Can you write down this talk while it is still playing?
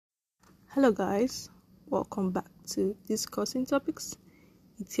Hello guys, welcome back to Discussing Topics.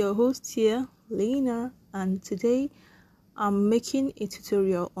 It's your host here, Lena, and today I'm making a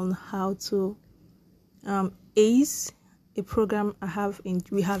tutorial on how to ace a program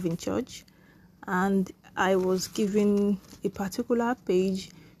we have in church, and I was given a particular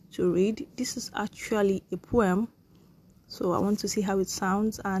page to read. This is actually a poem, so I want to see how it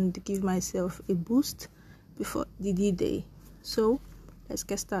sounds and give myself a boost before the D-Day. So let's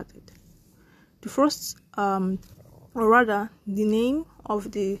get started. The first, or rather, the name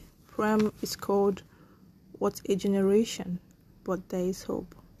of the poem is called "What a Generation, but There is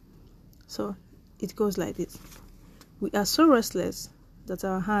Hope." So it goes like this: we are so restless that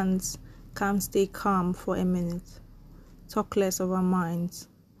our hands can't stay calm for a minute. Talk less of our minds.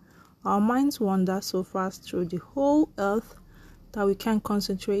 Our minds wander so fast through the whole earth that we can't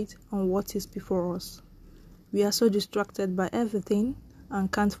concentrate on what is before us. We are so distracted by everything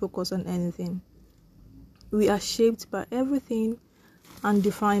and can't focus on anything. We are shaped by everything and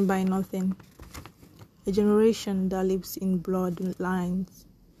defined by nothing. A generation that lives in bloodlines,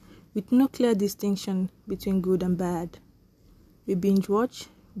 with no clear distinction between good and bad. We binge watch,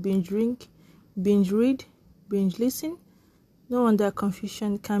 binge drink, binge read, binge listen. No wonder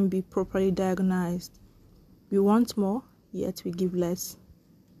confusion can be properly diagnosed. We want more, yet we give less.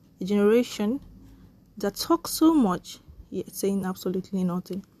 A generation that talks so much, yet saying absolutely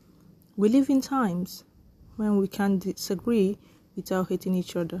nothing. We live in times when we can disagree without hating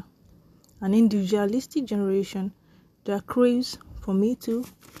each other. An individualistic generation that craves for me too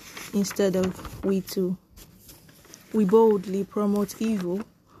instead of we too. We boldly promote evil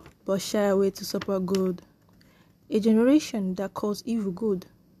but shy away to support good. A generation that calls evil good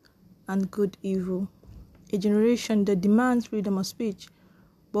and good evil. A generation that demands freedom of speech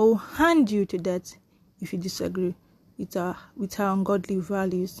but will hand you to death if you disagree with our ungodly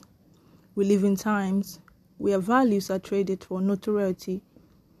values. We live in times where values are traded for notoriety.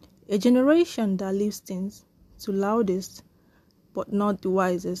 A generation that listens to loudest but not the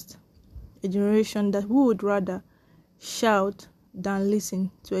wisest. A generation that would rather shout than listen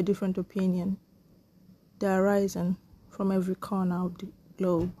to a different opinion. They are rising from every corner of the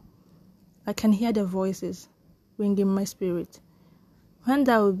globe. I can hear their voices ringing my spirit. When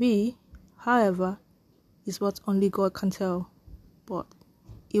that will be, however, is what only God can tell, but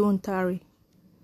it won't tarry.